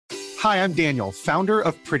Hi, I'm Daniel, founder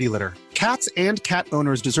of Pretty Litter. Cats and cat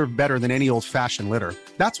owners deserve better than any old-fashioned litter.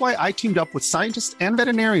 That's why I teamed up with scientists and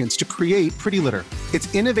veterinarians to create Pretty Litter.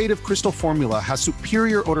 Its innovative crystal formula has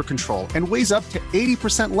superior odor control and weighs up to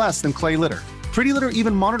 80% less than clay litter. Pretty Litter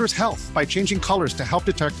even monitors health by changing colors to help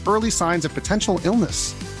detect early signs of potential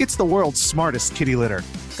illness. It's the world's smartest kitty litter.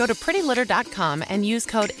 Go to prettylitter.com and use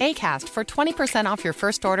code ACAST for 20% off your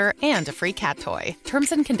first order and a free cat toy.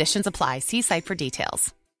 Terms and conditions apply. See site for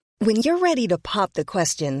details. When you're ready to pop the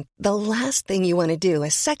question, the last thing you want to do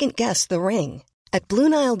is second-guess the ring. At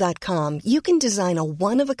BlueNile.com, you can design a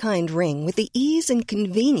one-of-a-kind ring with the ease and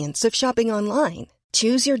convenience of shopping online.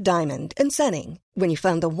 Choose your diamond and setting. When you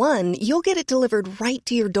find the one, you'll get it delivered right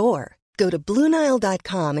to your door. Go to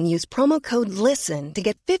BlueNile.com and use promo code LISTEN to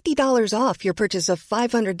get $50 off your purchase of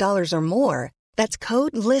 $500 or more. That's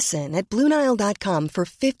code LISTEN at BlueNile.com for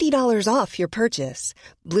 $50 off your purchase.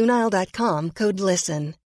 BlueNile.com, code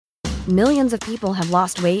LISTEN. Millions of people have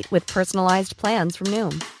lost weight with personalized plans from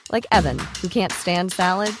Noom. Like Evan, who can't stand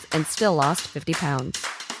salads and still lost 50 pounds.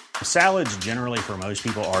 Salads generally for most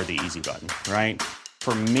people are the easy button, right?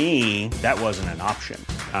 For me, that wasn't an option.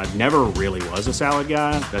 I never really was a salad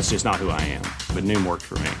guy. That's just not who I am. But Noom worked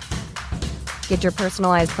for me. Get your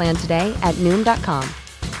personalized plan today at Noom.com.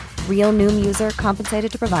 Real Noom user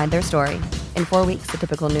compensated to provide their story. In 4 weeks, the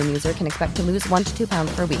typical Noom user can expect to lose 1 to 2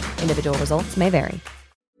 pounds per week. Individual results may vary.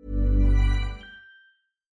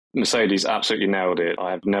 Mercedes absolutely nailed it.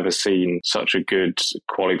 I have never seen such a good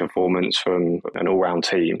quality performance from an all-round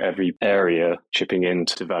team. Every area chipping in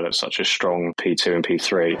to develop such a strong P2 and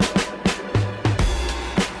P3.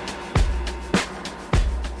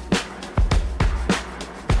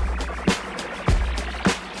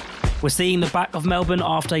 We're seeing the back of Melbourne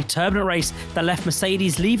after a turbulent race that left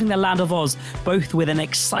Mercedes leaving the land of Oz, both with an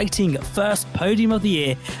exciting first podium of the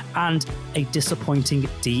year and a disappointing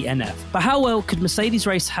DNF. But how well could Mercedes'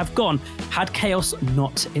 race have gone had chaos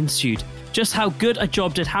not ensued? Just how good a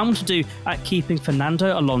job did Hamilton do at keeping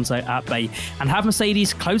Fernando Alonso at bay? And have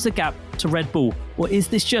Mercedes closed the gap to Red Bull? Or is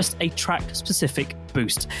this just a track-specific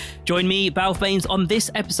boost? Join me, Balf Baines, on this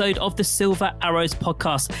episode of the Silver Arrows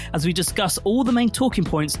podcast as we discuss all the main talking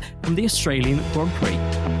points from the Australian Grand Prix.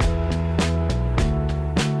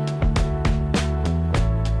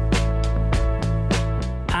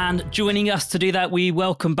 And joining us to do that, we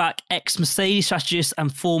welcome back ex-Mercedes strategist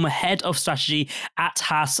and former head of strategy at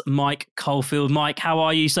Haas, Mike Caulfield. Mike, how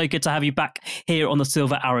are you? So good to have you back here on the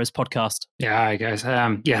Silver Arrows podcast. Yeah, hi guys.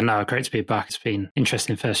 Great to be back. It's been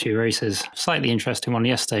interesting first few races. Slightly interesting one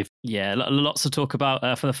yesterday. Yeah, lots to talk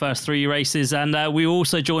about for the first 3 races. And we were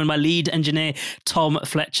also joined by lead engineer Tom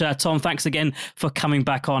Fletcher. Tom, thanks again for coming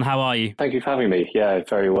back on. How are you? Thank you for having me. Yeah,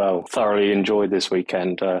 very well. Thoroughly enjoyed this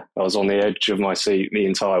weekend. I was on the edge of my seat the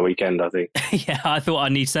entire weekend, I think. Yeah, I thought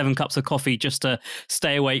I'd need 7 cups of coffee just to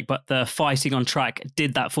stay awake, but the fighting on track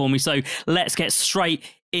did that for me. So let's get straight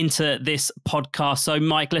into this podcast. So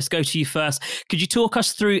Mike, let's go to you first. Could you talk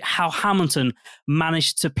us through how Hamilton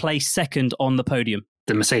managed to place second on the podium?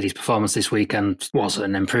 The Mercedes performance this weekend was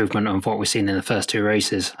an improvement on what we've seen in the first 2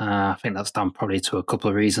 races. I think that's down probably to a couple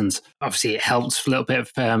of reasons. Obviously, it helps a little bit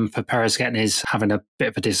for Perez having a bit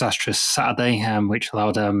of a disastrous Saturday, which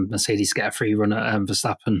allowed Mercedes to get a free run at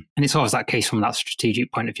Verstappen. And it's always that case from that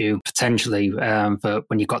strategic point of view, potentially. But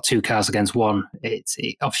when you've got 2 cars against one,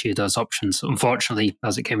 it offers you those options. Unfortunately,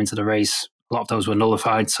 as it came into the race, a lot of those were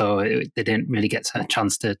nullified, so they didn't really get a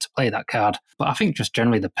chance to play that card. But I think just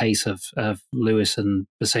generally the pace of Lewis and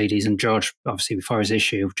Mercedes and George, obviously before his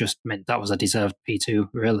issue, just meant that was a deserved P2,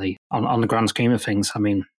 really, on the grand scheme of things. I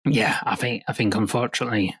mean, yeah, I think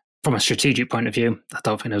unfortunately, from a strategic point of view, I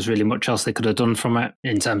don't think there was really much else they could have done from it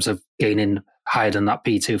in terms of gaining higher than that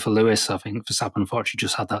P2 for Lewis. I think Verstappen unfortunately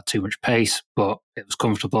just had that too much pace, but it was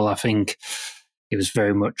comfortable. I think he was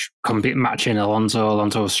very much matching Alonso.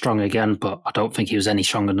 Alonso was strong again, but I don't think he was any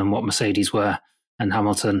stronger than what Mercedes were and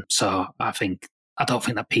Hamilton. So I don't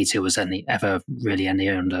think that P2 was ever really any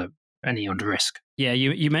under risk. Yeah,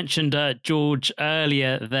 you mentioned George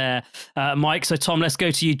earlier there, Mike. So Tom, let's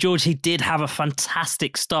go to you. George, he did have a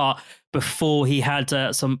fantastic start before he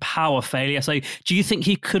had some power failure. So do you think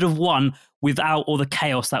he could have won without all the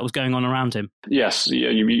chaos that was going on around him? Yes,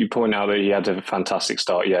 you point out that he had a fantastic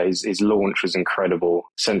start. Yeah, his launch was incredible.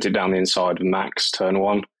 Sent it down the inside of Max, turn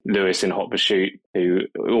 1. Lewis in hot pursuit, who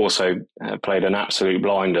also played an absolute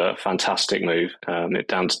blinder. Fantastic move. Down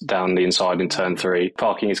the inside in turn 3,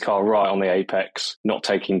 parking his car right on the apex, not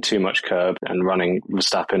taking too much curb and running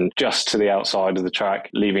Verstappen just to the outside of the track,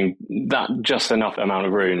 leaving that just enough amount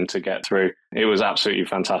of room to get through. It was absolutely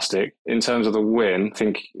fantastic. In terms of the win, I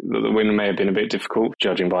think that the win may have been a bit difficult,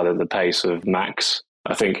 judging by the pace of Max.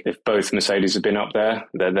 I think if both Mercedes had been up there,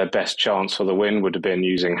 their best chance for the win would have been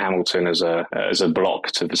using Hamilton as a block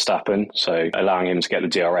to Verstappen. So allowing him to get the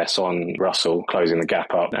DRS on Russell, closing the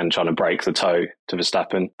gap up and trying to break the toe to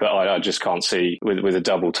Verstappen. But I just can't see with a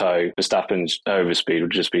double toe, Verstappen's overspeed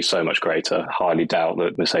would just be so much greater. I highly doubt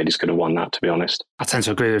that Mercedes could have won that, to be honest. I tend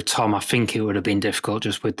to agree with Tom. I think it would have been difficult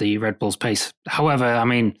just with the Red Bull's pace. However, I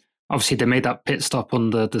mean, obviously they made that pit stop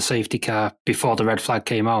under the safety car before the red flag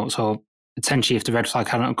came out. So potentially if the red flag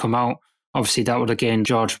hadn't come out, obviously that would have gained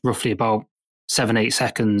George roughly about 7-8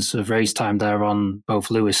 seconds of race time there on both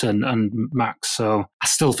Lewis and Max. So I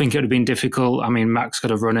still think it would have been difficult. I mean, Max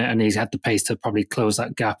could have run it and he's had the pace to probably close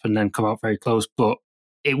that gap and then come out very close, but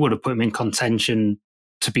it would have put him in contention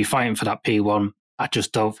to be fighting for that P1. I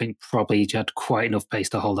just don't think probably he had quite enough pace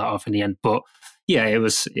to hold that off in the end. But yeah, it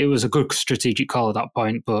was a good strategic call at that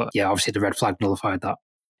point. But yeah, obviously the red flag nullified that.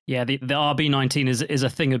 Yeah, the RB19 is a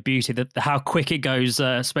thing of beauty. That how quick it goes,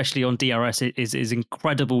 especially on DRS, is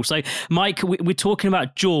incredible. So, Mike, we're talking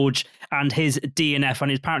about George and his DNF,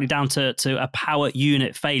 and it's apparently down to a power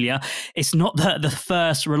unit failure. It's not the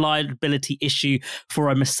first reliability issue for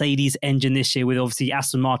a Mercedes engine this year, with obviously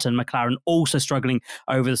Aston Martin and McLaren also struggling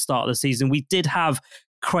over the start of the season. We did have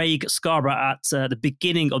Craig Scarborough at the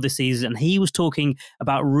beginning of the season, and he was talking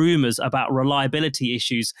about rumours about reliability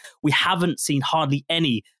issues. We haven't seen hardly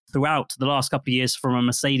any throughout the last couple of years from a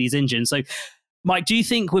Mercedes engine. So, Mike, do you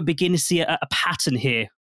think we're beginning to see a pattern here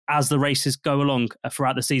as the races go along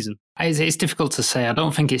throughout the season? It's difficult to say. I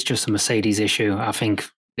don't think it's just a Mercedes issue. I think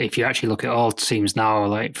if you actually look at all teams now,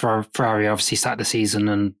 like Ferrari obviously started the season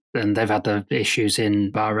and they've had the issues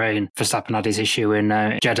in Bahrain. Verstappen had his issue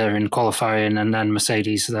in Jeddah in qualifying, and then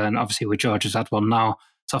Mercedes, then obviously with George has had one now.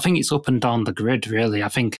 So I think it's up and down the grid, really. I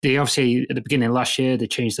think they obviously, at the beginning of last year, they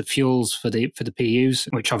changed the fuels for the PUs,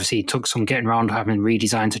 which obviously took some getting around, having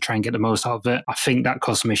redesigned to try and get the most out of it. I think that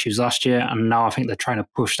caused some issues last year, and now I think they're trying to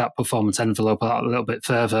push that performance envelope a little bit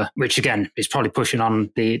further, which again is probably pushing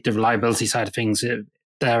on the reliability side of things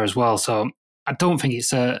there as well. So I don't think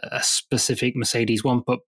it's a specific Mercedes one,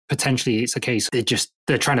 but potentially it's a case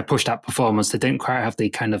they're trying to push that performance. They didn't quite have the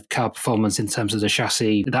kind of car performance in terms of the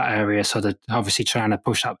chassis, that area. So they're obviously trying to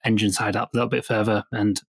push that engine side up a little bit further.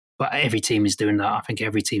 But every team is doing that. I think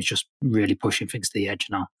every team's just really pushing things to the edge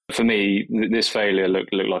now. For me, this failure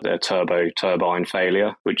looked like a turbine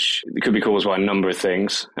failure, which could be caused by a number of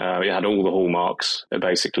things. It had all the hallmarks.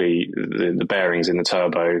 Basically, the bearings in the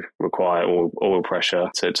turbo require oil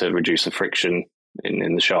pressure to reduce the friction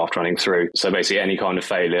in the shaft running through. So basically any kind of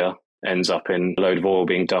failure ends up in a load of oil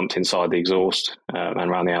being dumped inside the exhaust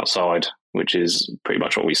and around the outside, which is pretty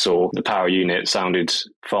much what we saw. The power unit sounded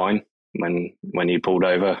fine when you pulled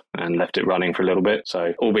over and left it running for a little bit.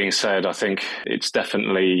 So all being said, I think it's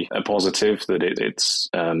definitely a positive that it's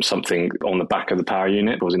something on the back of the power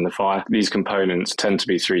unit causing the fire. These components tend to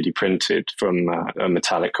be 3D printed from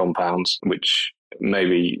metallic compounds, which may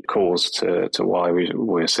be cause to why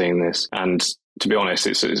we're seeing this. And to be honest,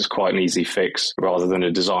 it's quite an easy fix. Rather than a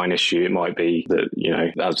design issue, it might be that,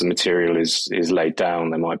 as the material is laid down,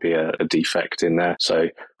 there might be a defect in there. So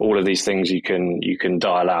all of these things you can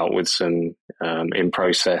dial out with some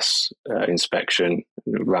in-process inspection,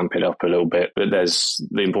 ramp it up a little bit. But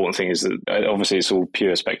the important thing is that obviously it's all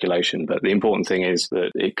pure speculation, but the important thing is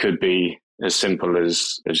that it could be as simple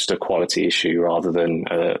as just a quality issue rather than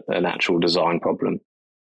an actual design problem.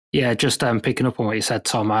 Yeah, just picking up on what you said,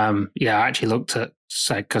 Tom. I actually looked at,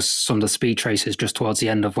 because some of the speed traces just towards the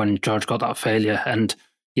end of when George got that failure, and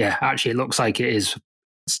yeah, actually it looks like it's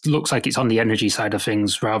on the energy side of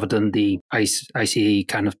things rather than the ICE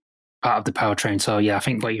kind of part of the powertrain. So yeah, I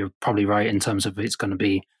think you're probably right in terms of it's going to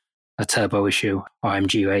be a turbo issue or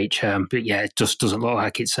MGUH. But yeah, it just doesn't look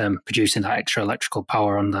like it's producing that extra electrical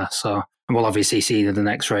power on there. So we'll obviously see the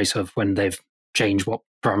next race of when they've changed what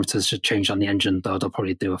parameters should change on the engine, though they'll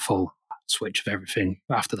probably do a full switch of everything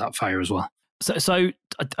after that fire as well. So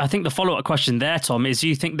I think the follow-up question there, Tom, is do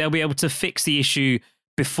you think they'll be able to fix the issue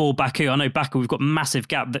before Baku? I know Baku, we've got a massive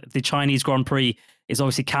gap. The Chinese Grand Prix is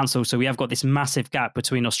obviously cancelled, so we have got this massive gap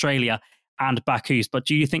between Australia and Baku's. But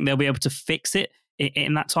do you think they'll be able to fix it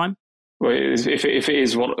in that time? Well, if it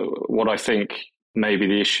is what I think maybe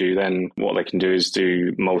the issue, then what they can do is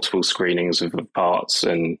do multiple screenings of parts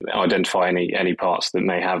and identify any parts that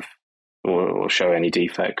may have or show any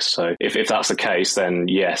defects. So if that's the case, then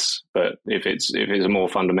yes. But if it's a more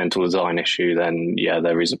fundamental design issue, then yeah,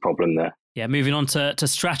 there is a problem there. Yeah, moving on to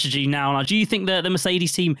strategy now. Do you think that the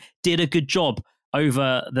Mercedes team did a good job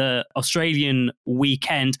over the Australian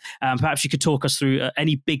weekend? Perhaps you could talk us through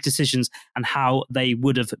any big decisions and how they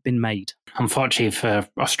would have been made. Unfortunately for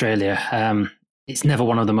Australia, it's never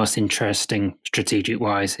one of the most interesting strategic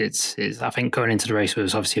wise. It's I think going into the race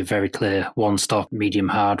was obviously a very clear one stop, medium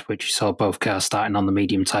hard, which you saw both cars starting on the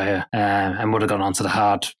medium tyre and would have gone on to the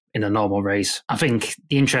hard in a normal race. I think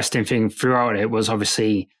the interesting thing throughout it was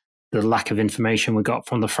obviously the lack of information we got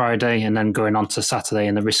from the Friday and then going on to Saturday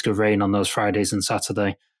and the risk of rain on those Fridays and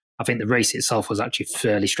Saturday. I think the race itself was actually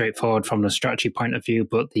fairly straightforward from the strategy point of view,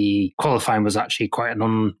 but the qualifying was actually quite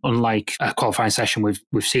an unlike a qualifying session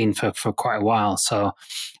we've seen for quite a while. So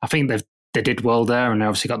I think they did well there, and they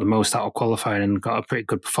obviously got the most out of qualifying and got a pretty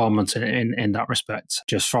good performance in that respect.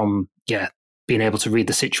 Just from being able to read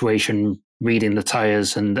the situation, reading the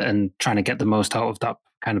tyres, and trying to get the most out of that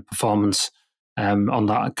kind of performance on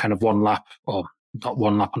that kind of one lap, or not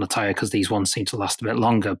one lap on a tyre because these ones seem to last a bit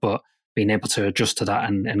longer, but being able to adjust to that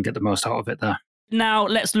and get the most out of it there. Now,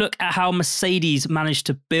 let's look at how Mercedes managed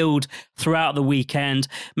to build throughout the weekend.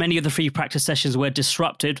 Many of the free practice sessions were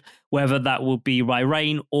disrupted, whether that will be by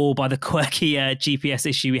rain or by the quirky GPS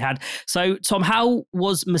issue we had. So, Tom, how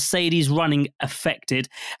was Mercedes running affected,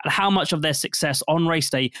 and how much of their success on race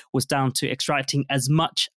day was down to extracting as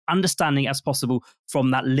much understanding as possible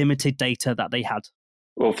from that limited data that they had?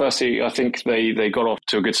 Well, firstly, I think they got off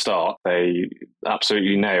to a good start. They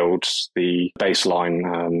absolutely nailed the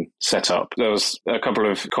baseline setup. There was a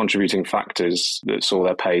couple of contributing factors that saw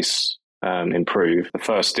their pace improve. The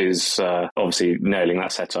first is obviously nailing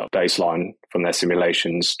that setup baseline from their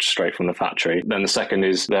simulations straight from the factory. Then the second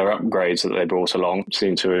is their upgrades that they brought along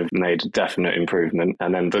seem to have made a definite improvement.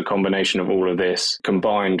 And then the combination of all of this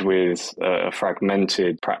combined with a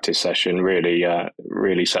fragmented practice session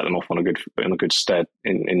really set them off in a good stead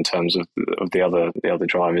in terms of the other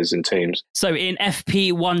drivers and teams. So in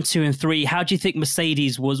FP 1, 2 and 3, how do you think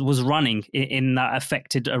Mercedes was running in that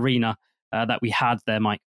affected arena that we had there,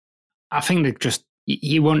 Mike? I think that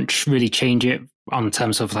you won't really change it on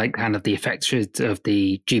terms of like kind of the effects of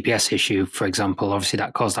the GPS issue, for example. Obviously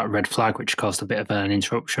that caused that red flag, which caused a bit of an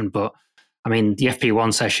interruption. But I mean, the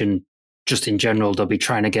FP1 session, just in general, they'll be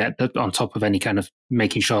trying to get on top of any kind of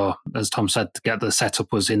making sure, as Tom said, to get the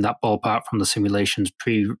setup was in that ballpark from the simulations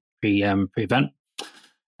pre-event.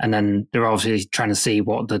 And then they're obviously trying to see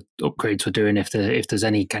what the upgrades were doing, if there's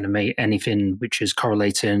any kind of anything which is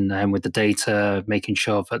correlating with the data, making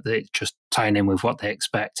sure that it's just tying in with what they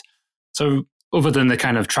expect. So other than the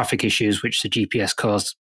kind of traffic issues which the GPS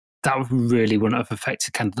caused, that really wouldn't have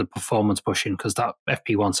affected kind of the performance pushing, because that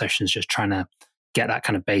FP1 session is just trying to get that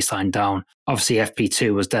kind of baseline down. Obviously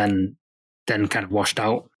FP2 was then kind of washed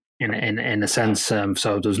out in a sense. So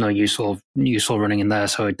there was no useful running in there.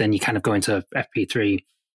 So then you kind of go into FP3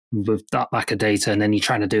 with that lack of data, and then you're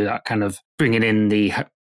trying to do that kind of bringing in the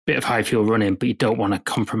bit of high fuel running, but you don't want to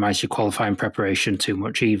compromise your qualifying preparation too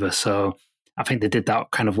much either. So I think they did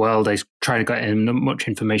that kind of well. They tried to get in much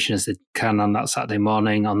information as they can on that Saturday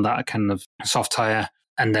morning on that kind of soft tyre,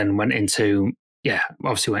 and then went into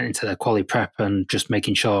their quali prep and just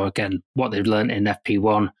making sure, again, what they'd learned in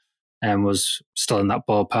FP1 was still in that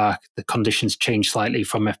ballpark. The conditions changed slightly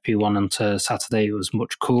from FP1 onto Saturday. It was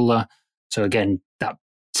much cooler. So again, that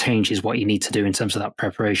changes what you need to do in terms of that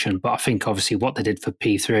preparation. But I think obviously what they did for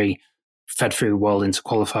P3 fed through well into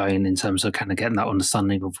qualifying in terms of kind of getting that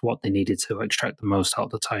understanding of what they needed to extract the most out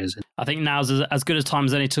of the tyres. I think now's as good a time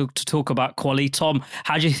as any to talk about quali. Tom,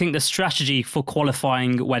 how do you think the strategy for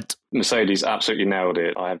qualifying went? Mercedes absolutely nailed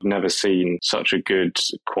it. I have never seen such a good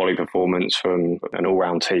quali performance from an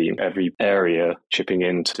all-round team. Every area chipping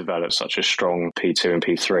in to develop such a strong P2 and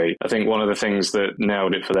P3. I think one of the things that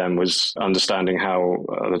nailed it for them was understanding how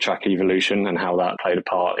the track evolution and how that played a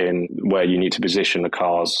part in where you need to position the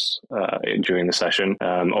cars during the session.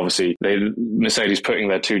 Obviously, Mercedes putting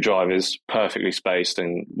their two drivers perfectly spaced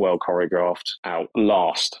and well choreographed out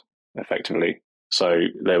last, effectively. So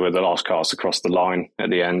they were the last cars to cross the line at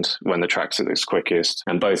the end when the track's at its quickest.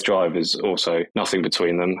 And both drivers also, nothing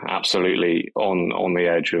between them, absolutely on the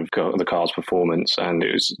edge of the car's performance. And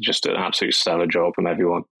it was just an absolute stellar job from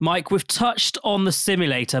everyone. Mike, we've touched on the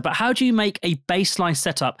simulator, but how do you make a baseline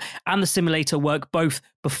setup and the simulator work both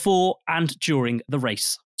before and during the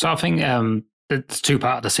race? So I think there's two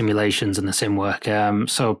parts of the simulations and the sim work.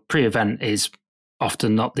 So pre-event is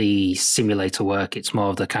often not the simulator work. It's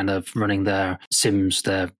more of the kind of running their sims,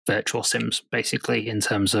 their virtual sims, basically, in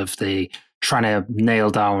terms of the trying to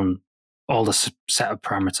nail down all the set of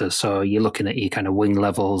parameters. So you're looking at your kind of wing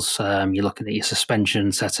levels, you're looking at your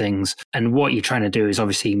suspension settings. And what you're trying to do is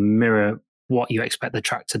obviously mirror what you expect the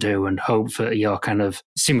track to do and hope that your kind of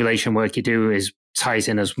simulation work you do ties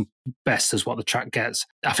in as best as what the track gets.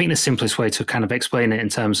 I think the simplest way to kind of explain it in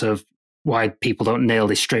terms of why people don't nail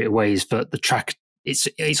this straight away is that the track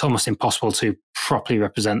it's almost impossible to properly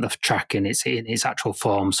represent the track in its actual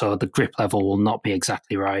form. So the grip level will not be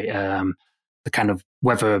exactly right. The kind of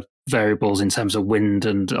weather variables in terms of wind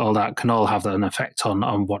and all that can all have an effect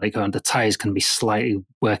on what they go. And the tyres can be slightly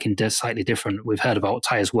different. We've heard about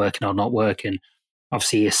tyres working or not working.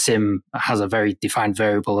 Obviously, a sim has a very defined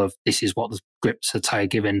variable of this is what the grip's a tyre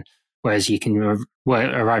giving, whereas you can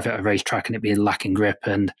arrive at a racetrack and it be lacking grip,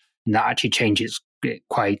 and that actually changes it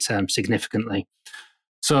quite significantly.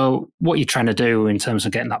 So what you're trying to do in terms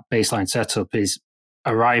of getting that baseline setup is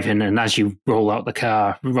arriving, and as you roll the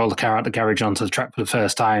car out the garage onto the track for the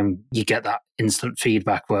first time, you get that instant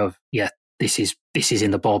feedback where, yeah, this is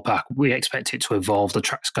in the ballpark. We expect it to evolve. The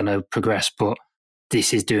track's going to progress, but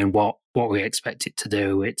this is doing what we expect it to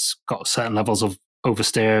do. It's got certain levels of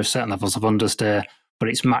oversteer, certain levels of understeer, but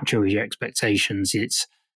it's matching with your expectations. It's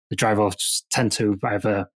the drivers tend to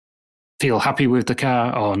either feel happy with the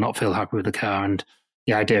car or not feel happy with the car. And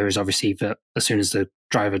the idea is obviously that as soon as the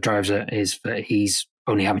driver drives it, is that he's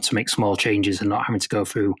only having to make small changes and not having to go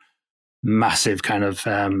through massive kind of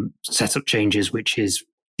setup changes, which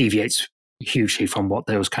deviates hugely from what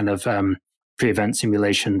those kind of pre-event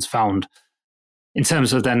simulations found. In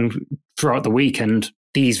terms of then throughout the weekend,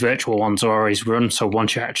 these virtual ones are always run. So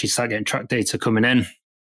once you actually start getting track data coming in,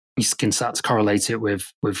 you can start to correlate it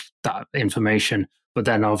with that information. But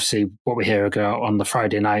then obviously what we hear on the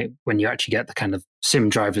Friday night, when you actually get the kind of sim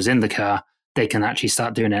drivers in the car, they can actually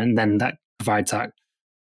start doing it. And then that provides that,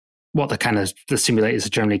 what the simulators are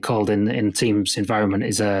generally called in Teams environment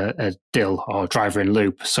is a DIL, or driver in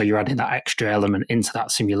loop. So you're adding that extra element into that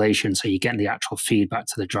simulation. So you're getting the actual feedback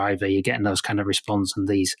to the driver. You're getting those kind of response and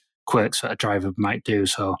these quirks that a driver might do.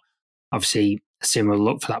 So obviously a sim will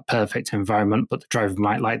look for that perfect environment, but the driver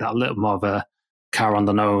might like that little more of a car on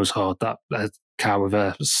the nose, or that car with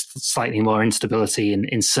a slightly more instability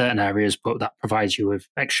in certain areas, but that provides you with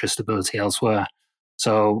extra stability elsewhere.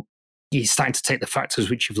 So you're starting to take the factors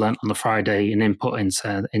which you've learned on the Friday and input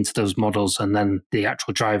into those models, and then the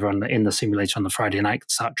actual driver in the simulator on the Friday night can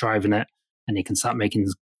start driving it, and you can start making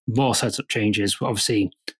more setup changes.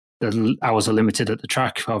 Obviously, the hours are limited at the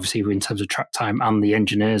track, obviously in terms of track time, and the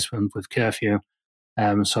engineers with curfew.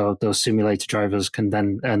 So those simulator drivers can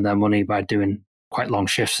then earn their money by doing quite long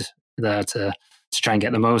shifts there to try and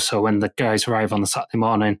get the most. So when the guys arrive on the Saturday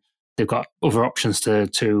morning, they've got other options to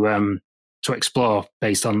explore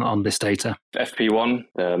based on this data. FP1,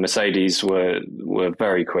 Mercedes were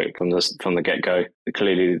very quick from the get-go.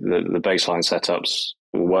 Clearly, the baseline setups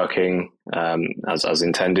were working as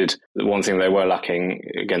intended. The one thing they were lacking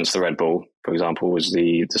against the Red Bull, for example, was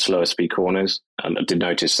the slower speed corners. And I did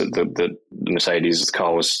notice that the Mercedes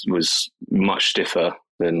car was much stiffer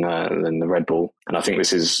than the Red Bull. And I think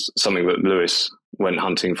this is something that Lewis went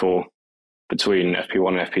hunting for between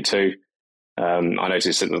FP1 and FP2. I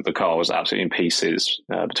noticed that the car was absolutely in pieces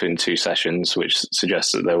between the two sessions, which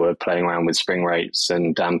suggests that they were playing around with spring rates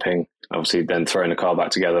and damping. Obviously, then throwing the car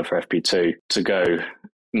back together for FP2 to go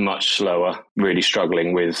much slower, really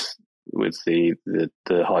struggling with the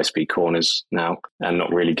high speed corners now, and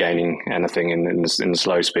not really gaining anything in the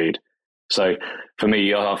slow speed. So for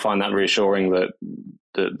me, I find that reassuring that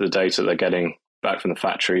the data they're getting back from the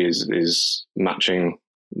factory is matching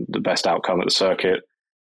the best outcome at the circuit,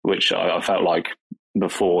 which I felt like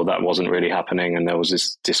before that wasn't really happening, and there was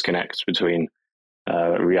this disconnect between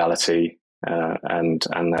reality and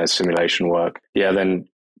their simulation work. Yeah, then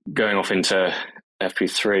going off into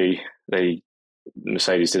FP3,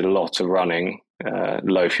 Mercedes did a lot of running,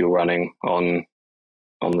 low fuel running on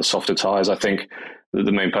the softer tyres. I think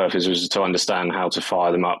the main purpose was to understand how to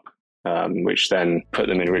fire them up, which then put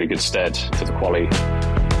them in really good stead for the quali.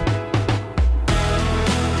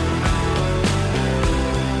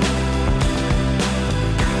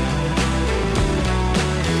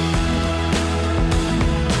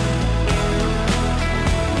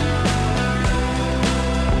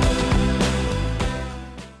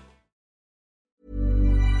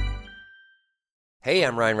 Hey,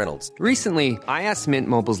 I'm Ryan Reynolds. Recently, I asked Mint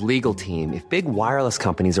Mobile's legal team if big wireless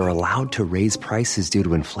companies are allowed to raise prices due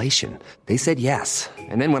to inflation. They said yes.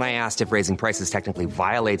 And then when I asked if raising prices technically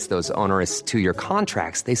violates those onerous two-year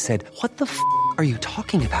contracts, they said, "What the f*** are you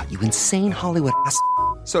talking about, you insane Hollywood ass?"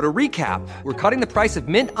 So to recap, we're cutting the price of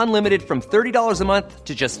Mint Unlimited from $30 a month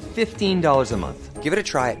to just $15 a month. Give it a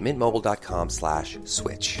try at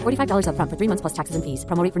mintmobile.com/switch. $45 up front for 3 months plus taxes and fees.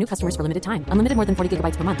 Promo rate for new customers for limited time. Unlimited more than 40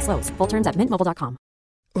 gigabytes per month. Slows full terms at mintmobile.com.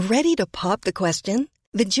 Ready to pop the question?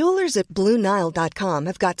 The jewelers at BlueNile.com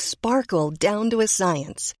have got sparkle down to a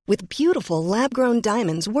science with beautiful lab-grown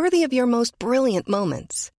diamonds worthy of your most brilliant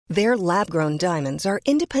moments. Their lab-grown diamonds are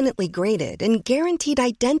independently graded and guaranteed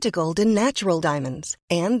identical to natural diamonds.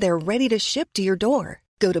 And they're ready to ship to your door.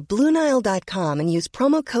 Go to BlueNile.com and use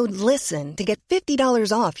promo code LISTEN to get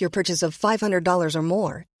 $50 off your purchase of $500 or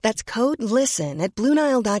more. That's code LISTEN at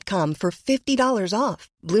BlueNile.com for $50 off.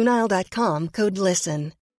 BlueNile.com, code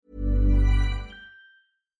LISTEN.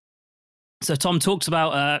 So Tom talked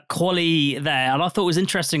about quali there, and I thought it was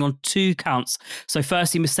interesting on two counts. So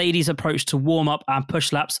firstly, Mercedes' approach to warm-up and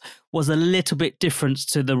push laps was a little bit different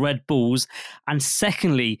to the Red Bulls. And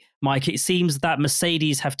secondly, Mike, it seems that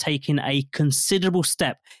Mercedes have taken a considerable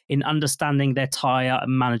step in understanding their tyre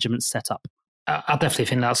management setup. I definitely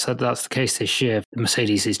think that's the case this year.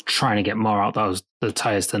 Mercedes is trying to get more out of the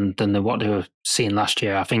tyres than what they were seeing last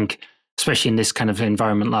year. I think, especially in this kind of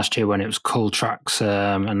environment last year when it was cold tracks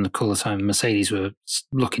and the cooler time, Mercedes were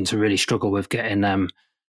looking to really struggle with getting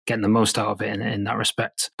the most out of it in that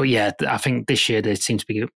respect. But yeah, I think this year they seem to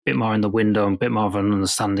be a bit more in the window and a bit more of an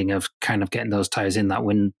understanding of kind of getting those tyres in that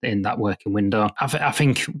working window. I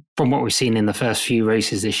think from what we've seen in the first few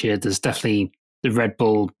races this year, there's definitely the Red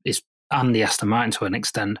Bull and the Aston Martin to an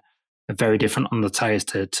extent are very different on the tyres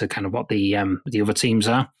to kind of what the other teams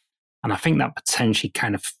are. And I think that potentially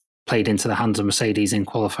kind of played into the hands of Mercedes in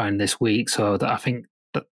qualifying this week. So that I think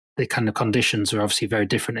that the kind of conditions are obviously very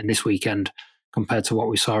different in this weekend compared to what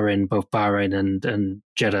we saw in both Bahrain and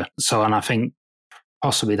Jeddah. So, and I think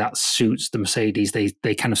possibly that suits the Mercedes.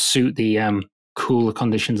 They kind of suit the cooler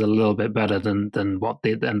conditions a little bit better than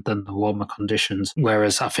the warmer conditions.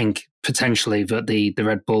 Whereas I think potentially that the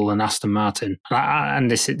Red Bull and Aston Martin, and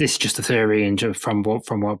this is just a theory from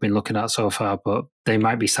what I've been looking at so far, but they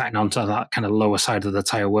might be sitting onto that kind of lower side of the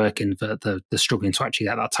tyre working, that they're struggling to actually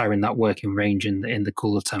get that tyre in that working range in the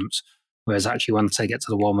cooler temps. Whereas actually once they get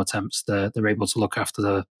to the warmer temps, they're able to look after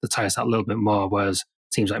the tyres that little bit more. Whereas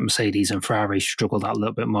it seems like Mercedes and Ferrari struggle that a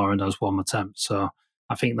little bit more in those warmer temps. So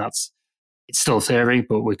I think it's still theory,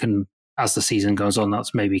 but we can, as the season goes on,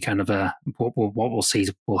 that's maybe kind of what we'll see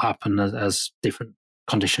will happen as different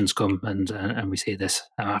conditions come and we see this.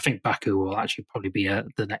 I think Baku will actually probably be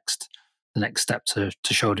the next step to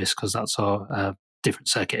show this, because that's a different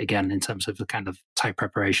circuit again in terms of the kind of tyre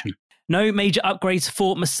preparation. No major upgrades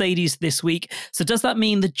for Mercedes this week. So does that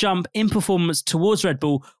mean the jump in performance towards Red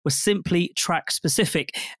Bull was simply track specific,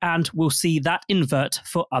 and we'll see that invert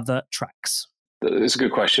for other tracks? It's a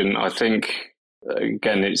good question. I think,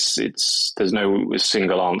 again, it's there's no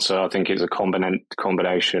single answer. I think it's a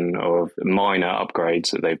combination of minor upgrades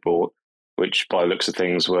that they brought, which by the looks of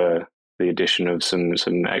things were the addition of some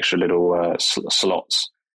extra little slots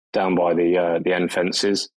down by the end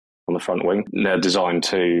fences on the front wing. They're designed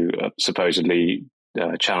to supposedly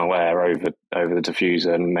channel air over the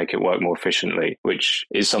diffuser and make it work more efficiently, which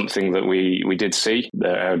is something that we did see. The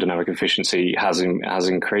aerodynamic efficiency has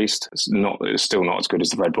increased. It's still not as good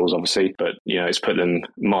as the Red Bulls, obviously, but it's put them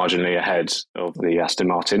marginally ahead of the Aston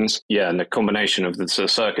Martins. Yeah, and the combination of the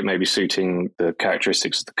circuit maybe suiting the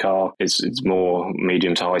characteristics of the car. It's more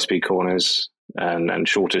medium to high speed corners and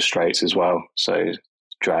shorter straights as well. So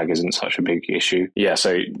drag isn't such a big issue. Yeah,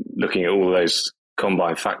 so looking at all those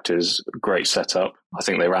combined factors, great setup. I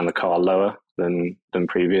think they ran the car lower than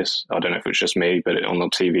previous. I don't know if it's just me, but on the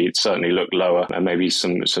TV it certainly looked lower, and maybe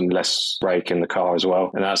some less brake in the car as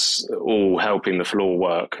well. And that's all helping the floor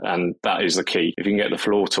work, and that is the key. If you can get the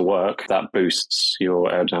floor to work, that boosts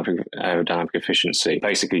your aerodynamic efficiency.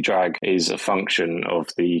 Basically, drag is a function of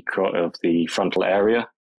the frontal area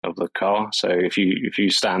of the car. So if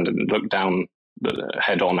you stand and look down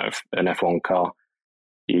head on at an F1 car,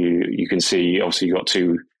 you can see, obviously, you've got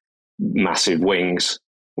two massive wings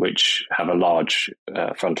which have a large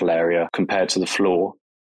frontal area compared to the floor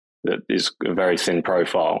that is a very thin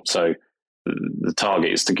profile. So the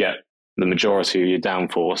target is to get the majority of your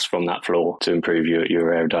downforce from that floor to improve your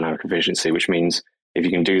aerodynamic efficiency, which means if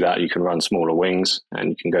you can do that, you can run smaller wings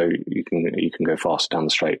and you can go faster down the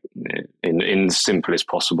straight in the simplest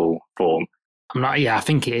possible form. I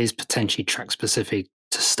think it is potentially track specific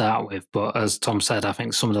to start with, but as Tom said, I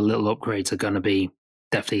think some of the little upgrades are going to be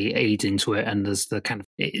definitely aid into it, and there's the kind of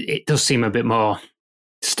it does seem a bit more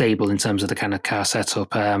stable in terms of the kind of car setup.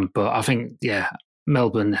 But I think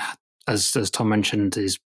Melbourne, as Tom mentioned,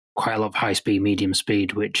 is quite a lot of high speed, medium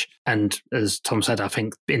speed, and as Tom said, I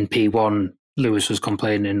think in P1 Lewis was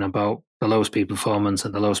complaining about the low speed performance,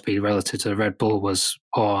 and the low speed relative to the Red Bull was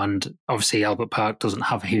poor, and obviously Albert Park doesn't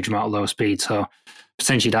have a huge amount of low speed, so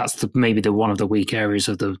potentially that's maybe one of the weak areas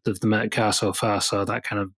of the Merc car so far. So that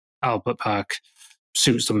kind of Albert Park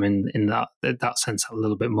suits them in that sense a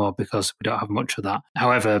little bit more because we don't have much of that.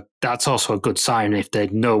 However, that's also a good sign. If they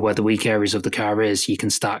know where the weak areas of the car is, you can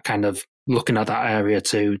start kind of looking at that area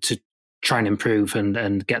to try and improve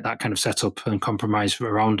and get that kind of setup and compromise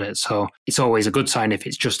around it. So it's always a good sign if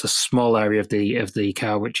it's just a small area of the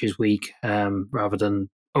car which is weak, rather than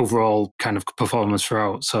overall kind of performance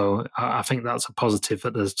throughout. So I think that's a positive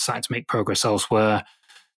that they're starting to make progress elsewhere.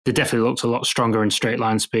 They definitely looked a lot stronger in straight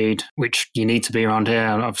line speed, which you need to be around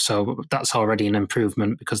here. So that's already an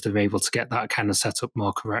improvement because they're able to get that kind of setup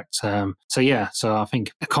more correct. So I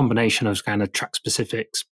think a combination of kind of track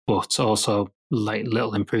specifics, but also like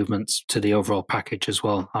little improvements to the overall package as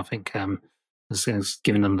well, I think is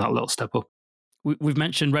giving them that little step up. We've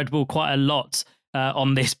mentioned Red Bull quite a lot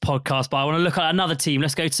on this podcast, but I want to look at another team.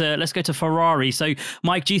 Let's go to Ferrari. So,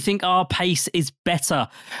 Mike, do you think our pace is better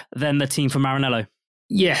than the team from Maranello?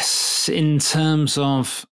 Yes, in terms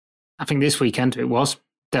of, I think this weekend it was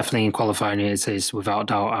definitely in qualifying. It is without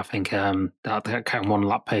doubt. I think that kind of one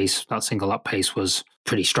lap pace, that single lap pace was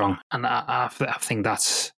pretty strong, and I think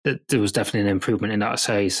that there was definitely an improvement in that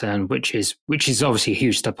pace, and which is obviously a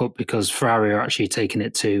huge step up because Ferrari are actually taking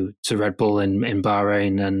it to Red Bull in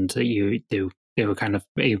Bahrain, and they were kind of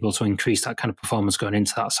able to increase that kind of performance going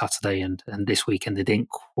into that Saturday, and this weekend they didn't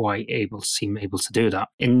quite seem able to do that.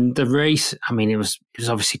 In the race, I mean, it was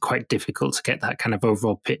obviously quite difficult to get that kind of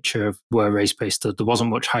overall picture of where race pace stood. There wasn't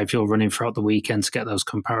much high fuel running throughout the weekend to get those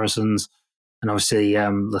comparisons. And obviously,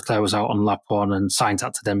 Leclerc was out on lap 1 and Sainz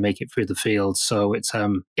had to then make it through the field. So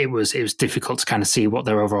it was difficult to kind of see what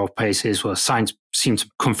their overall pace is. Well, Sainz seemed to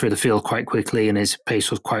come through the field quite quickly and his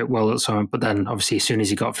pace was quite well at some point. But then obviously, as soon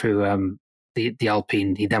as he got through the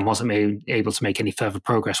Alpine, he then wasn't able to make any further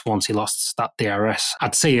progress once he lost that DRS.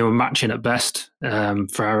 I'd say they were matching at best,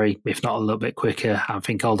 Ferrari, if not a little bit quicker. I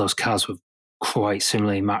think all those cars were quite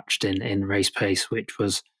similarly matched in race pace, which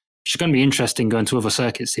is going to be interesting going to other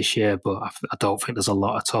circuits this year, but I don't think there's a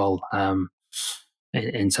lot at all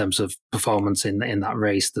in terms of performance in that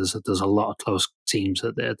race. There's a lot of close teams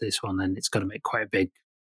at this one, and it's going to make quite a big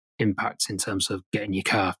impact in terms of getting your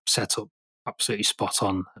car set up absolutely spot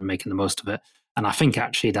on and making the most of it. And I think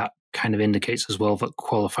actually that kind of indicates as well that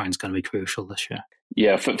qualifying is going to be crucial this year.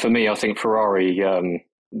 Yeah, for me, I think Ferrari,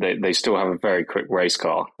 they still have a very quick race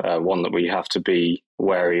car, one that we have to be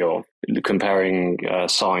wary of. Comparing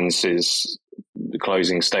Sainz's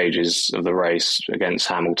closing stages of the race against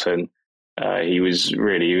Hamilton, he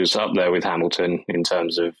was up there with Hamilton in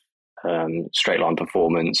terms of straight line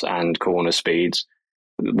performance and corner speeds.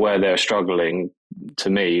 Where they're struggling,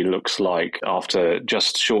 to me, looks like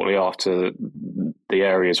just shortly after the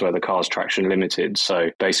areas where the car's traction limited.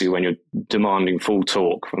 So basically when you're demanding full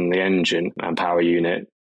torque from the engine and power unit,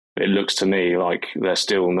 it looks to me like they're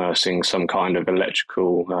still nursing some kind of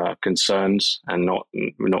electrical concerns and not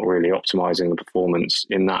really optimizing the performance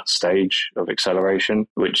in that stage of acceleration,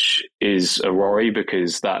 which is a worry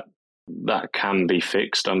because that can be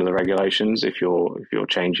fixed under the regulations. If you're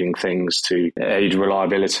changing things to aid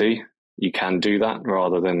reliability, you can do that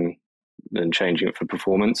rather than changing it for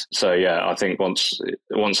performance. So yeah, I think once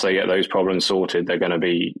they get those problems sorted, they're going to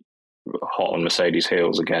be hot on Mercedes'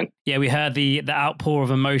 heels again. Yeah, we heard the outpour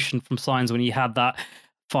of emotion from Sainz when he had that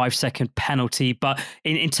 5-second penalty. But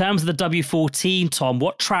in terms of the W14, Tom,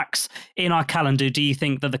 what tracks in our calendar do you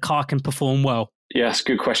think that the car can perform well? Yes,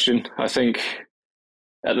 good question. I think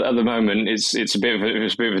at the moment it's a bit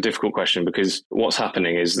of a difficult question because what's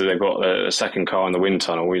happening is that they've got a second car in the wind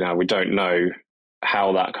tunnel. We don't know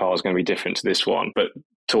how that car is going to be different to this one, but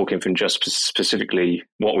talking from just specifically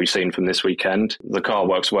what we've seen from this weekend, the car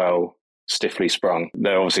works well, stiffly sprung.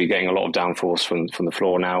 They're obviously getting a lot of downforce from the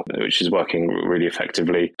floor now, which is working really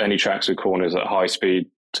effectively. Any tracks with corners at high speed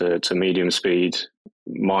to medium speed,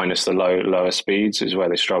 minus the lower speeds, is where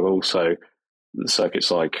they struggle. So the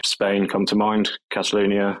circuits like Spain come to mind,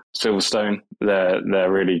 Catalonia, Silverstone.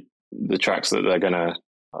 They're really the tracks that they're going to,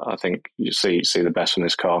 I think, you see the best from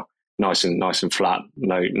this car. Nice and flat,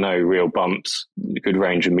 no real bumps, good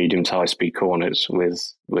range of medium to high speed corners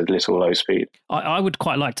with little low speed. I would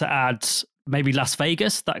quite like to add maybe Las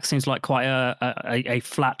Vegas. That seems like quite a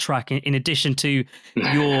flat track in addition to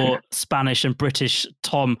your Spanish and British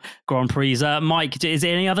Tom Grand Prix. Mike, is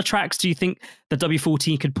there any other tracks do you think the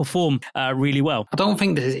W14 could perform really well? I don't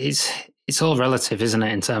think that it's all relative, isn't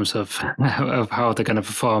it, in terms of how they're going to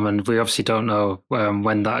perform, and we obviously don't know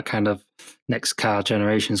when that kind of next car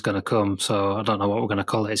generation is going to come. So I don't know what we're going to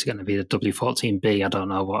call it. Is it going to be the W14B? I don't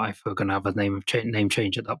know if we're going to have a name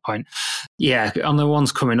change at that point. Yeah, on the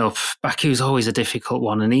ones coming up, Baku's always a difficult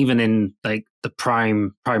one, and even in like the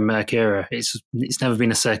prime Merc era, it's never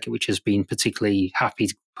been a circuit which has been particularly happy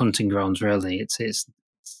hunting grounds. Really, it's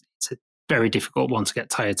a very difficult one to get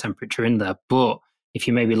tyre temperature in there, but if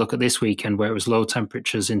you maybe look at this weekend where it was low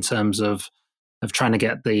temperatures in terms of trying to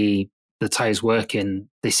get the tyres working,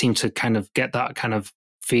 they seem to kind of get that kind of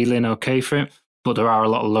feeling okay for it. But there are a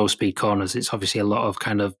lot of low speed corners. It's obviously a lot of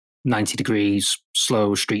kind of 90 degrees,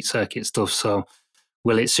 slow street circuit stuff. So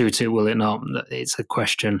will it suit it? Will it not? It's a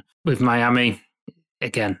question. With Miami,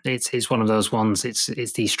 again, it's one of those ones. It's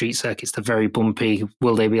these street circuits. They're very bumpy.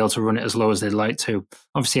 Will they be able to run it as low as they'd like to?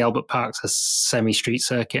 Obviously, Albert Park's a semi-street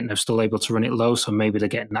circuit, and they're still able to run it low. So maybe they're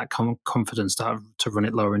getting that confidence to run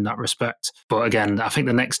it lower in that respect. But again, I think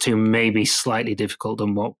the next two may be slightly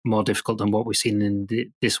more difficult than what we've seen in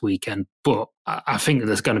this weekend. But I think that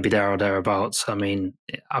there's going to be there or thereabouts. I mean,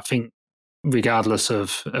 I think regardless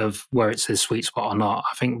of where it's his sweet spot or not,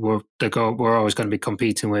 I think we're always going to be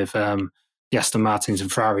competing with the Aston Martins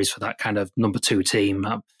and Ferraris for that kind of number two team.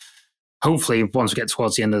 Hopefully, once we get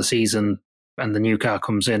towards the end of the season and the new car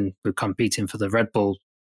comes in, we're competing for the Red Bull.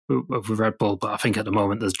 But I think at the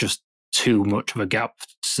moment there's just too much of a gap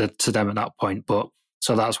to them at that point. But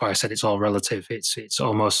so that's why I said it's all relative. It's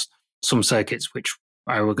almost some circuits which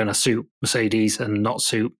are going to suit Mercedes and not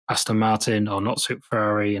suit Aston Martin or not suit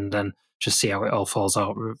Ferrari, and then just see how it all falls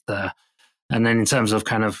out there. And then in terms of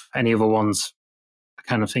kind of any other ones,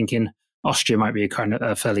 kind of thinking Austria might be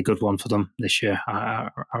a fairly good one for them this year. I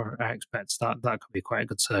expect that could be quite a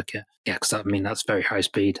good circuit. Yeah, because that's very high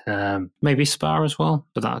speed. Maybe Spa as well,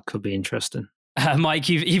 but that could be interesting. Mike,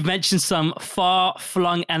 you've mentioned some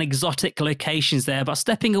far-flung and exotic locations there, but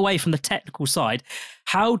stepping away from the technical side,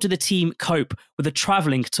 how do the team cope with the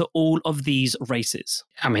travelling to all of these races?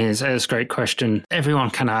 I mean, it's a great question. Everyone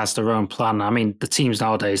kind of has their own plan. I mean, the teams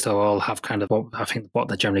nowadays, they'll all have kind of what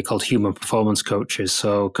they're generally called human performance coaches.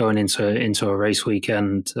 So going into a race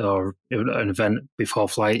weekend or an event before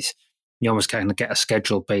flights, you almost kind of get a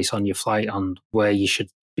schedule based on your flight on where you should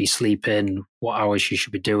be sleeping, what hours you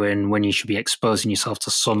should be doing, when you should be exposing yourself to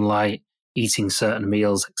sunlight, eating certain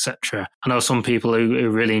meals, etc. I know some people who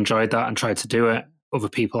really enjoyed that and tried to do it. Other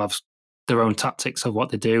people have their own tactics of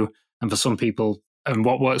what they do. And for some people, and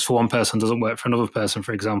what works for one person doesn't work for another person,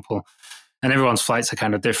 for example. And everyone's flights are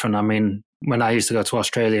kind of different. I mean, when I used to go to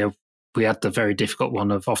Australia, we had the very difficult one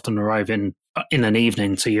of often arriving in an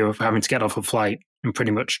evening. So you're having to get off a flight and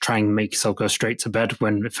pretty much try and make yourself go straight to bed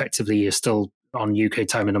when effectively you're still on UK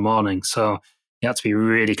time in the morning. So you have to be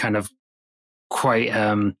really kind of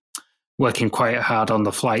working quite hard on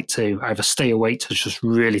the flight to either stay awake to just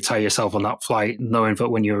really tire yourself on that flight, knowing that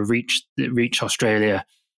when you reach Australia,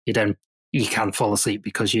 you can fall asleep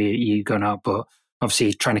because you're going out. But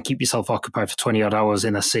obviously trying to keep yourself occupied for 20 odd hours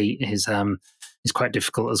in a seat is quite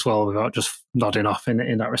difficult as well without just nodding off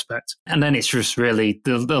in that respect. And then it's just really,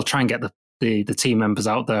 they'll try and get the team members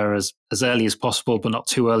out there as early as possible, but not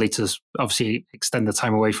too early to obviously extend the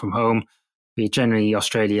time away from home. Generally,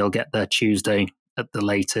 Australia will get there Tuesday at the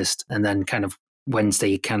latest, and then kind of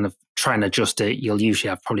Wednesday, kind of try and adjust it. You'll usually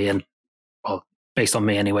have probably based on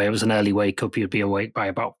me anyway, it was an early wake up. You'd be awake by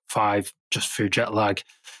about 5 just through jet lag.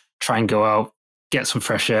 Try and go out, get some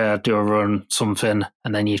fresh air, do a run, something,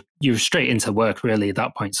 and then you're straight into work really at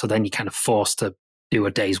that point. So then you're kind of forced to do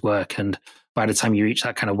a day's work, and by the time you reach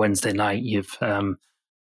that kind of Wednesday night, you've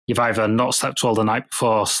either not slept well the night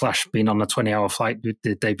before / been on a 20-hour flight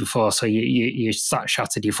the day before. So you start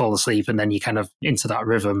shattered, you fall asleep, and then you kind of into that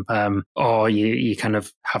rhythm, or you kind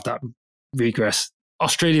of have that regress.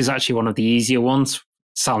 Australia is actually one of the easier ones.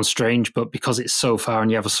 Sounds strange, but because it's so far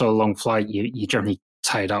and you have a so long flight, you're generally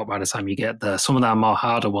tired out by the time you get there. Some of the more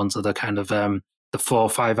harder ones are the kind of the 4 or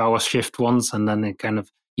 5 hour shift ones, and then they kind of,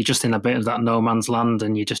 you're just in a bit of that no man's land,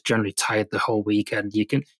 and you're just generally tired the whole weekend.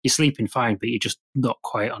 You're sleeping fine, but you're just not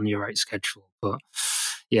quite on your right schedule. But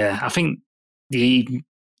yeah, I think the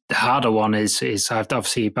harder one is I've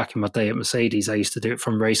obviously back in my day at Mercedes, I used to do it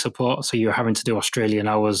from race support. So you're having to do Australian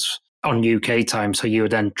hours on UK time. So you were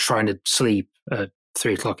then trying to sleep at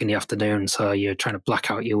 3 o'clock in the afternoon. So you're trying to black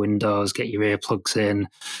out your windows, get your earplugs in,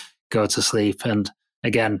 go to sleep. And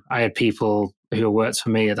again, I had people who worked for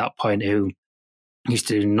me at that point who used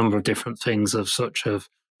to do a number of different things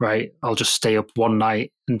right, I'll just stay up one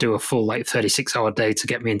night and do a full 36-hour day to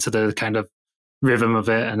get me into the kind of rhythm of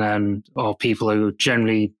it, and then or people who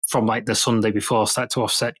generally from like the Sunday before start to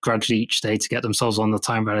offset gradually each day to get themselves on the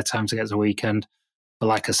time by the time to get to the weekend. But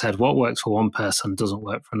like I said, what works for one person doesn't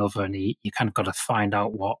work for another, and you kind of got to find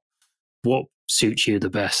out what suits you the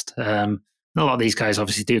best. A lot of these guys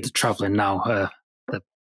obviously do the traveling now. They're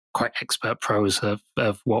quite expert pros of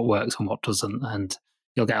what works and what doesn't, and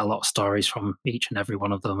you'll get a lot of stories from each and every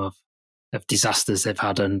one of them of disasters they've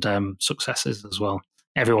had and successes as well.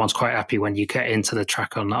 Everyone's quite happy when you get into the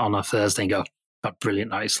track on a Thursday and go, "That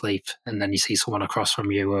brilliant night's sleep," and then you see someone across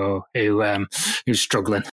from you who's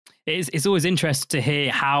struggling. It's always interesting to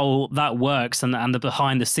hear how that works and the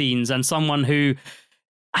behind the scenes, and someone who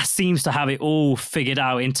seems to have it all figured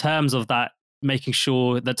out in terms of that, making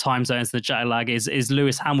sure the time zones, the jet lag is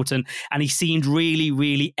Lewis Hamilton, and he seemed really,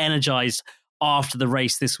 really energized after the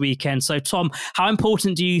race this weekend. So, Tom, how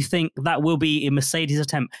important do you think that will be in Mercedes'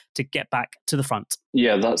 attempt to get back to the front?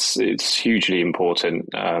 Yeah, it's hugely important,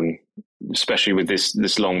 especially with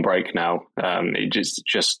this long break now.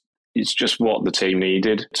 It's just what the team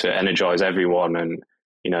needed to energize everyone, and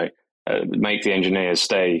make the engineers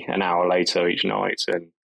stay an hour later each night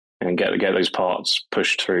and get those parts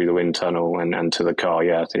pushed through the wind tunnel and to the car.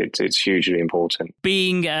 Yeah, it's hugely important.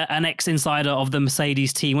 Being an ex-insider of the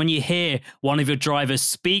Mercedes team, when you hear one of your drivers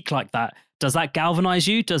speak like that, does that galvanize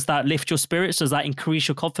you? Does that lift your spirits? Does that increase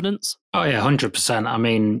your confidence? Oh yeah, 100%. I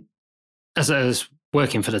mean, as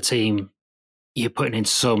working for the team, you're putting in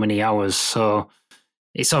so many hours, so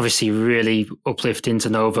it's obviously really uplifting to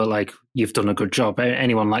know that like you've done a good job.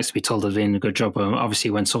 Anyone likes to be told they're doing a good job.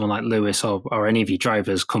 Obviously, when someone like Lewis or any of your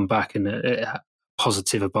drivers come back and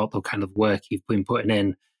positive about the kind of work you've been putting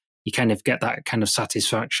in, you kind of get that kind of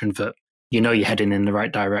satisfaction that you're heading in the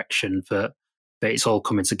right direction. That it's all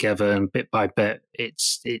coming together, and bit by bit,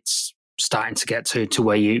 it's starting to get to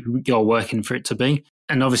where you're working for it to be.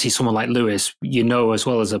 And obviously, someone like Lewis, as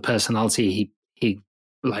well as a personality, he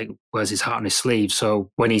like wears his heart on his sleeve.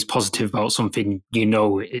 So when he's positive about something,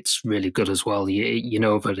 it's really good as well. You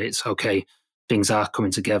know that it's okay, things are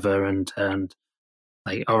coming together, and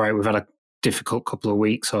like, all right, we've had a difficult couple of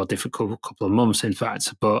weeks or difficult couple of months, in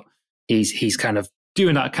fact, but he's kind of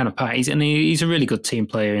doing that kind of part. He's a really good team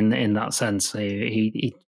player in that sense.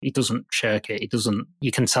 He doesn't shirk it. He doesn't.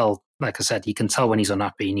 You can tell, like I said, you can tell when he's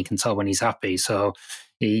unhappy, and you can tell when he's happy. So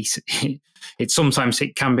sometimes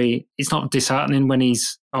it can be. It's not disheartening when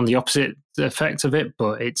he's on the opposite effect of it,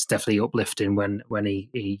 but it's definitely uplifting when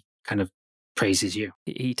he kind of praises you.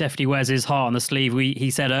 He definitely wears his heart on the sleeve.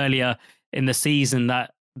 He said earlier in the season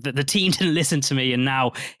that the team didn't listen to me, and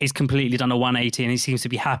now he's completely done a 180, and he seems to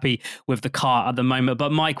be happy with the car at the moment.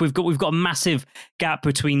 But Mike, we've got a massive gap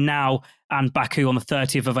between now and Baku on the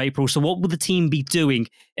 30th of April. So what will the team be doing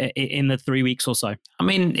in the 3 weeks or so? I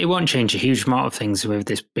mean, it won't change a huge amount of things with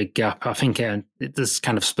this big gap. I think there's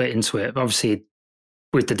kind of split into it. Obviously,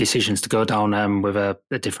 with the decisions to go down with a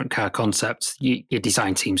different car concept, your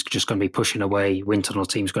design team's just going to be pushing away. Wind tunnel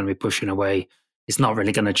team's going to be pushing away. It's not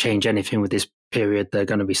really going to change anything with this period. They're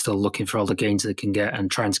going to be still looking for all the gains they can get and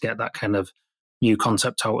trying to get that kind of new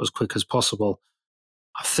concept out as quick as possible.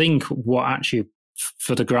 I think what actually,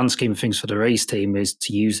 for the grand scheme of things for the race team, is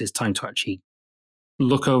to use this time to actually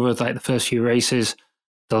look over like the first few races.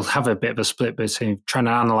 They'll have a bit of a split between trying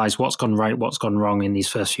to analyse what's gone right, what's gone wrong in these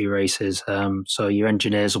first few races. So your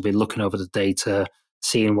engineers will be looking over the data,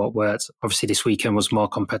 seeing what worked. Obviously, this weekend was more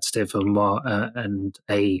competitive and more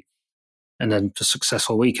and then a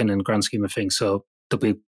successful weekend in the grand scheme of things. So they'll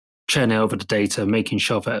be churning over the data, making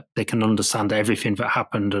sure that they can understand everything that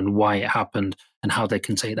happened and why it happened and how they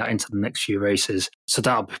can take that into the next few races. So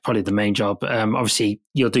that'll be probably the main job. Obviously,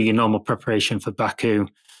 you'll do your normal preparation for Baku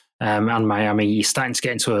and Miami. You're starting to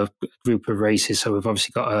get into a group of races. So we've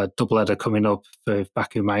obviously got a double header coming up for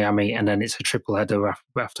Baku, Miami, and then it's a triple header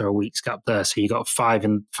after a week's gap there. So you got five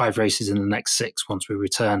races in the next 6 once we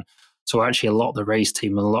return. So actually a lot of the race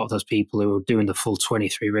team and a lot of those people who are doing the full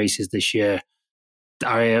 23 races this year,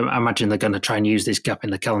 I imagine they're going to try and use this gap in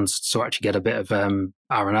the calendar to actually get a bit of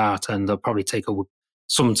R&R, and they'll probably take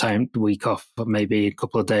sometime the week off, but maybe a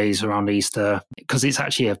couple of days around Easter, because it's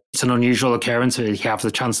actually it's an unusual occurrence. You have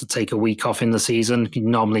the chance to take a week off in the season.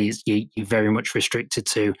 Normally you're very much restricted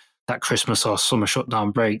to that Christmas or summer shutdown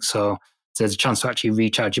break. So there's a chance to actually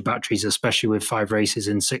recharge your batteries, especially with 5 races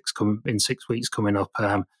in 6 weeks coming up.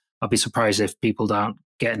 I'd be surprised if people aren't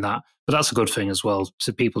getting that. But that's a good thing as well.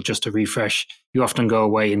 So people just to refresh. You often go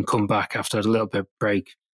away and come back after a little bit of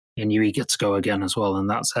break and you're eager to go again as well. And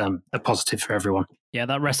that's a positive for everyone. Yeah,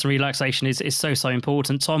 that rest and relaxation is so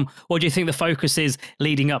important. Tom, what do you think the focus is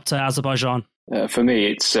leading up to Azerbaijan? For me,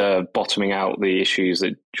 it's bottoming out the issues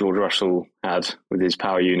that George Russell had with his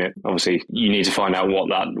power unit. Obviously, you need to find out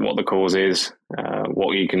what the cause is,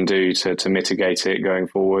 what you can do to mitigate it going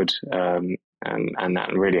forward, and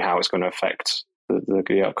that really how it's going to affect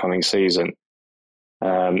the upcoming season.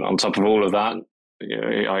 On top of all of that,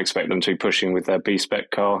 I expect them to be pushing with their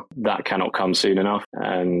B-Spec car. That cannot come soon enough.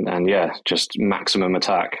 And just maximum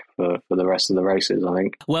attack for the rest of the races, I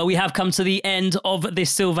think. Well, we have come to the end of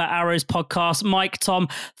this Silver Arrows podcast. Mike, Tom,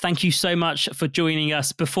 thank you so much for joining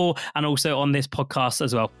us before and also on this podcast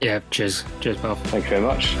as well. Yeah, cheers. Cheers, Bob. Thank you very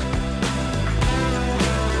much.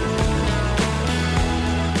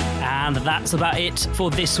 And that's about it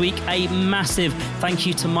for this week. A massive thank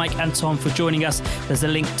you to Mike and Tom for joining us. There's a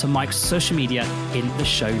link to Mike's social media in the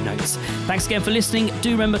show notes. Thanks again for listening.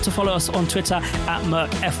 Do remember to follow us on Twitter at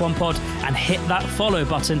MercF1Pod and hit that follow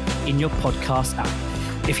button in your podcast app.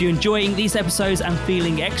 If you're enjoying these episodes and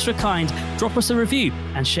feeling extra kind, drop us a review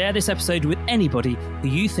and share this episode with anybody who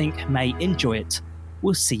you think may enjoy it.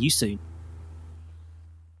 We'll see you soon.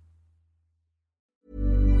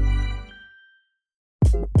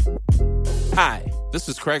 Hi, this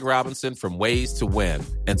is Craig Robinson from Ways to Win,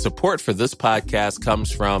 and support for this podcast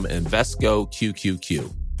comes from Invesco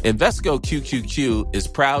QQQ. Invesco QQQ is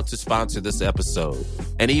proud to sponsor this episode,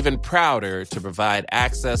 and even prouder to provide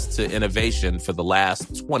access to innovation for the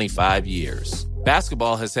last 25 years.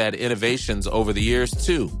 Basketball has had innovations over the years,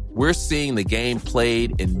 too. We're seeing the game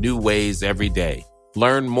played in new ways every day.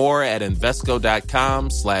 Learn more at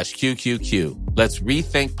Invesco.com/QQQ. Let's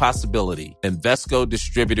rethink possibility. Invesco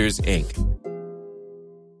Distributors, Inc.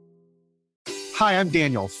 Hi, I'm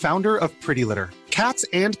Daniel, founder of Pretty Litter. Cats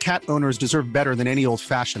and cat owners deserve better than any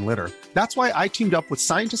old-fashioned litter. That's why I teamed up with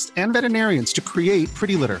scientists and veterinarians to create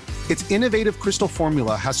Pretty Litter. Its innovative crystal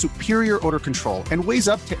formula has superior odor control and weighs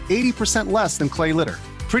up to 80% less than clay litter.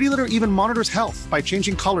 Pretty Litter even monitors health by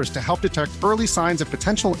changing colors to help detect early signs of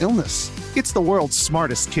potential illness. It's the world's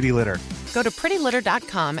smartest kitty litter. Go to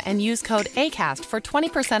prettylitter.com and use code ACAST for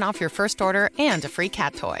 20% off your first order and a free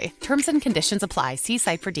cat toy. Terms and conditions apply. See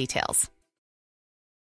site for details.